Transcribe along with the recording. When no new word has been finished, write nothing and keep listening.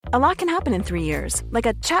A lot can happen in 3 years, like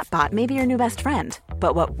a chatbot may be your new best friend.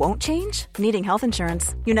 But what won't change? Needing health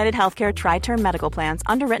insurance. United Healthcare Tri-Term Medical Plans,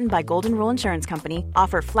 underwritten by Golden Rule Insurance Company,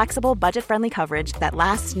 offer flexible, budget-friendly coverage that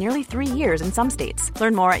lasts nearly 3 years in some states.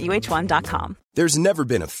 Learn more at uh1.com. There's never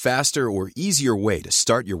been a faster or easier way to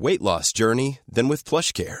start your weight loss journey than with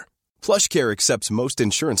PlushCare. PlushCare accepts most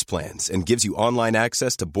insurance plans and gives you online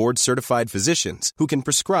access to board-certified physicians who can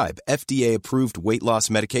prescribe FDA-approved weight loss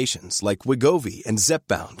medications like Wegovy and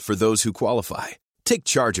Zepbound for those who qualify. Take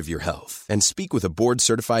charge of your health and speak with a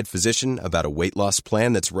board-certified physician about a weight loss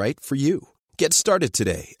plan that's right for you. Get started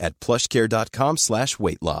today at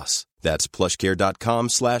plushcare.com/weight loss. That's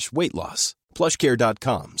plushcare.com/weight loss.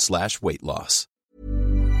 plushcare.com/weight loss.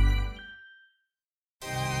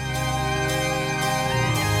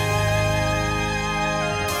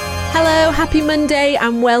 Hello, happy Monday,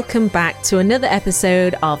 and welcome back to another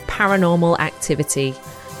episode of Paranormal Activity.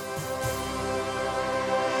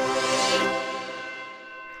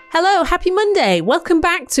 Hello, happy Monday. Welcome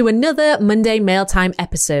back to another Monday Mailtime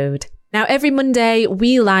episode. Now, every Monday,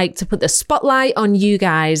 we like to put the spotlight on you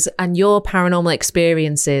guys and your paranormal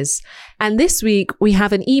experiences. And this week, we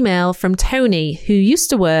have an email from Tony, who used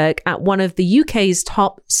to work at one of the UK's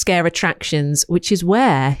top scare attractions, which is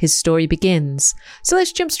where his story begins. So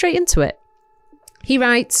let's jump straight into it. He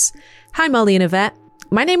writes, "Hi, Molly and Yvette.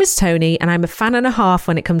 My name is Tony, and I'm a fan and a half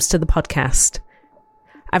when it comes to the podcast.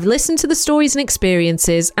 I've listened to the stories and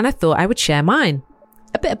experiences, and I thought I would share mine.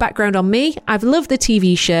 A bit of background on me. I've loved the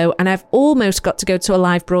TV show and I've almost got to go to a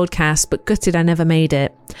live broadcast, but gutted I never made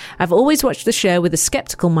it. I've always watched the show with a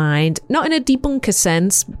skeptical mind, not in a debunker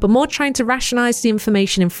sense, but more trying to rationalise the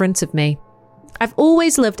information in front of me. I've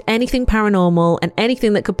always loved anything paranormal and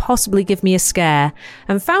anything that could possibly give me a scare,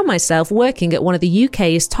 and found myself working at one of the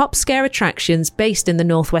UK's top scare attractions based in the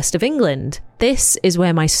northwest of England. This is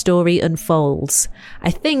where my story unfolds.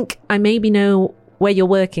 I think I maybe know where you're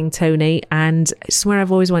working, Tony, and it's where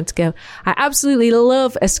I've always wanted to go. I absolutely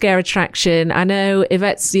love a scare attraction. I know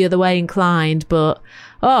Yvette's the other way inclined, but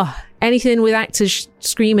anything with actors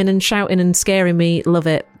screaming and shouting and scaring me, love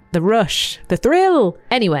it. The rush, the thrill.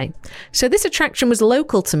 Anyway, so this attraction was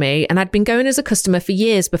local to me, and I'd been going as a customer for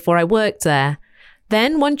years before I worked there.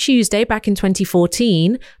 Then one Tuesday back in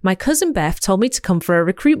 2014, my cousin Beth told me to come for a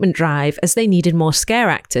recruitment drive as they needed more scare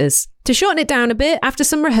actors. To shorten it down a bit, after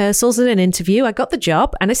some rehearsals and an interview, I got the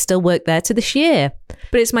job and I still work there to this year.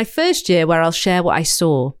 But it's my first year where I'll share what I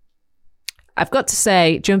saw. I've got to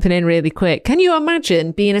say, jumping in really quick, can you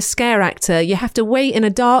imagine being a scare actor? You have to wait in a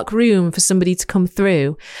dark room for somebody to come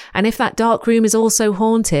through. And if that dark room is also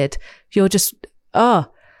haunted, you're just,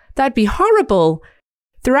 that'd be horrible.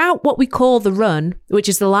 Throughout what we call the run, which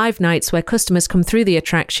is the live nights where customers come through the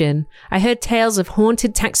attraction, I heard tales of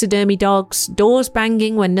haunted taxidermy dogs, doors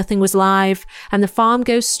banging when nothing was live, and the farm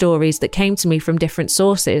ghost stories that came to me from different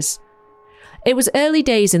sources. It was early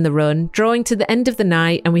days in the run, drawing to the end of the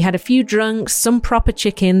night, and we had a few drunks, some proper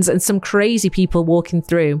chickens, and some crazy people walking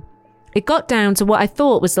through. It got down to what I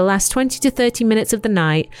thought was the last 20 to 30 minutes of the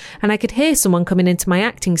night, and I could hear someone coming into my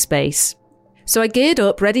acting space. So I geared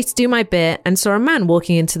up, ready to do my bit, and saw a man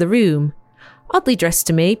walking into the room. Oddly dressed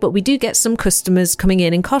to me, but we do get some customers coming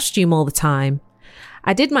in costume all the time.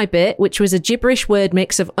 I did my bit, which was a gibberish word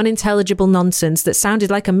mix of unintelligible nonsense that sounded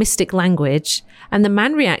like a mystic language, and the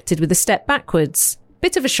man reacted with a step backwards.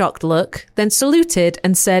 Bit of a shocked look, then saluted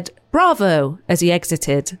and said, "Bravo," as he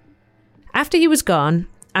exited. After he was gone,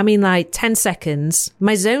 10 seconds,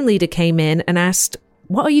 my zone leader came in and asked,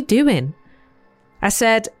 "What are you doing?" I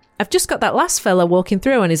said, "I've just got that last fella walking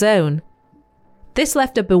through on his own." This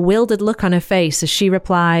left a bewildered look on her face as she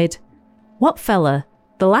replied, "What fella?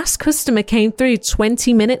 The last customer came through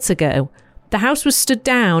 20 minutes ago. The house was stood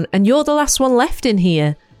down and you're the last one left in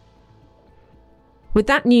here." With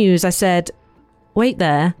that news, I said, "Wait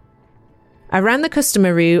there." I ran the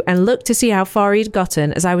customer route and looked to see how far he'd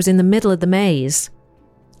gotten as I was in the middle of the maze.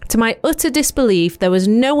 To my utter disbelief, there was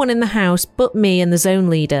no one in the house but me and the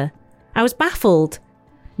zone leader. I was baffled.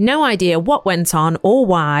 No idea what went on or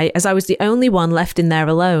why, as I was the only one left in there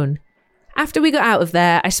alone. After we got out of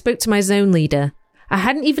there, I spoke to my zone leader. I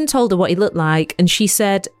hadn't even told her what he looked like, and she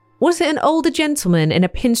said, "Was it an older gentleman in a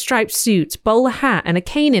pinstriped suit, bowler hat and a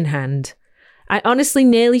cane in hand?" I honestly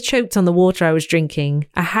nearly choked on the water I was drinking.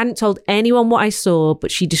 I hadn't told anyone what I saw, but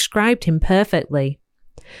she described him perfectly.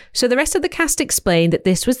 So the rest of the cast explained that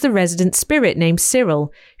this was the resident spirit named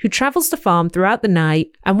Cyril, who travels the farm throughout the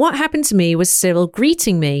night, and what happened to me was Cyril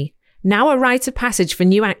greeting me, now a rite of passage for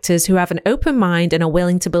new actors who have an open mind and are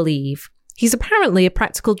willing to believe. He's apparently a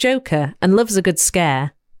practical joker and loves a good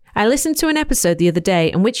scare. I listened to an episode the other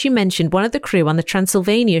day in which you mentioned one of the crew on the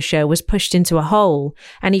Transylvania show was pushed into a hole,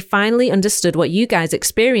 and he finally understood what you guys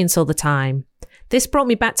experience all the time. This brought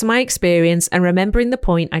me back to my experience and remembering the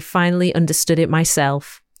point, I finally understood it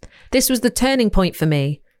myself. This was the turning point for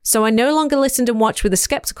me. So I no longer listened and watched with a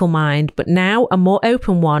skeptical mind, but now a more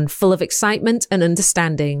open one, full of excitement and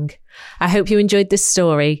understanding. I hope you enjoyed this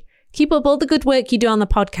story. Keep up all the good work you do on the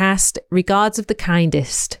podcast. Regards of the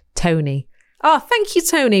kindest, Tony. Oh, thank you,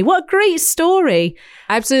 Tony. What a great story.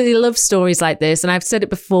 I absolutely love stories like this. And I've said it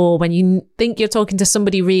before, when you think you're talking to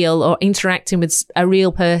somebody real or interacting with a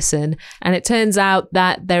real person, and it turns out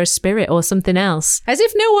that they're a spirit or something else. As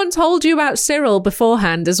if no one told you about Cyril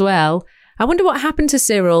beforehand as well. I wonder what happened to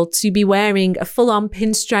Cyril to be wearing a full-on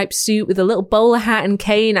pinstripe suit with a little bowler hat and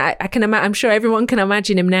cane. I'm sure everyone can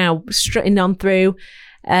imagine him now strutting on through.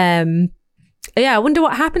 I wonder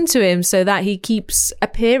what happened to him so that he keeps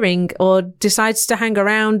appearing or decides to hang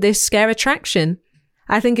around this scare attraction.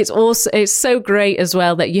 I think it's so great as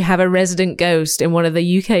well that you have a resident ghost in one of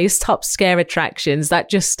the UK's top scare attractions. That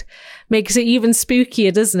just makes it even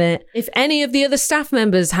spookier, doesn't it? If any of the other staff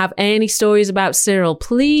members have any stories about Cyril,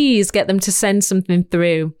 please get them to send something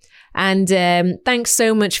through. And thanks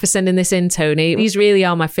so much for sending this in, Tony. These really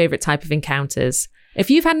are my favourite type of encounters. If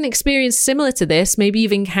you've had an experience similar to this, maybe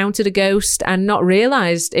you've encountered a ghost and not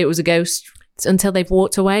realised it was a ghost until they've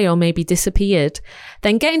walked away or maybe disappeared,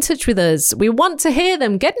 then get in touch with us. We want to hear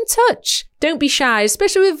them. Get in touch. Don't be shy,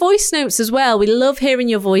 especially with voice notes as well. We love hearing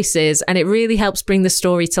your voices and it really helps bring the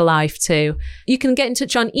story to life too. You can get in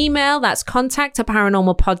touch on email. That's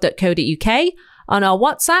contact@paranormalpod.co.uk. On our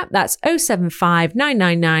WhatsApp, that's 075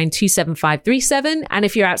 999 27537. And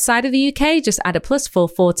if you're outside of the UK, just add a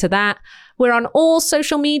 +44 to that. We're on all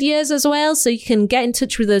social medias as well, so you can get in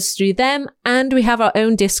touch with us through them. And we have our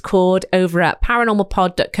own Discord over at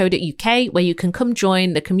paranormalpod.co.uk, where you can come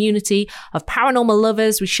join the community of paranormal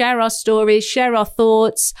lovers. We share our stories, share our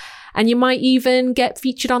thoughts, and you might even get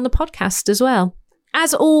featured on the podcast as well.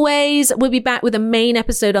 As always, we'll be back with a main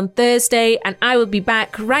episode on Thursday, and I will be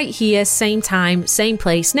back right here, same time, same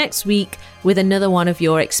place next week with another one of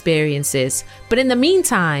your experiences. But in the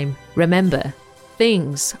meantime, remember,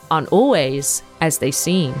 things aren't always as they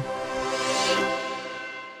seem.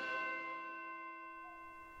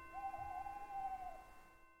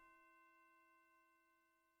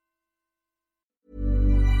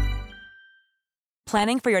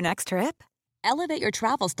 Planning for your next trip? Elevate your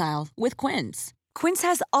travel style with Quince. Quince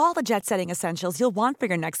has all the jet-setting essentials you'll want for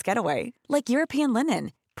your next getaway, like European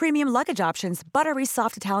linen, premium luggage options, buttery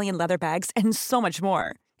soft Italian leather bags, and so much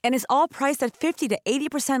more. And is all priced at 50 to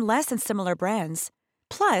 80% less than similar brands.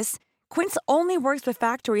 Plus, Quince only works with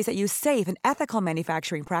factories that use safe and ethical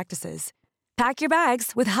manufacturing practices. Pack your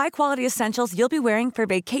bags with high-quality essentials you'll be wearing for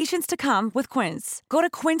vacations to come with Quince. Go to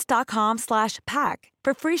quince.com/pack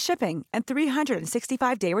for free shipping and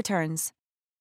 365-day returns.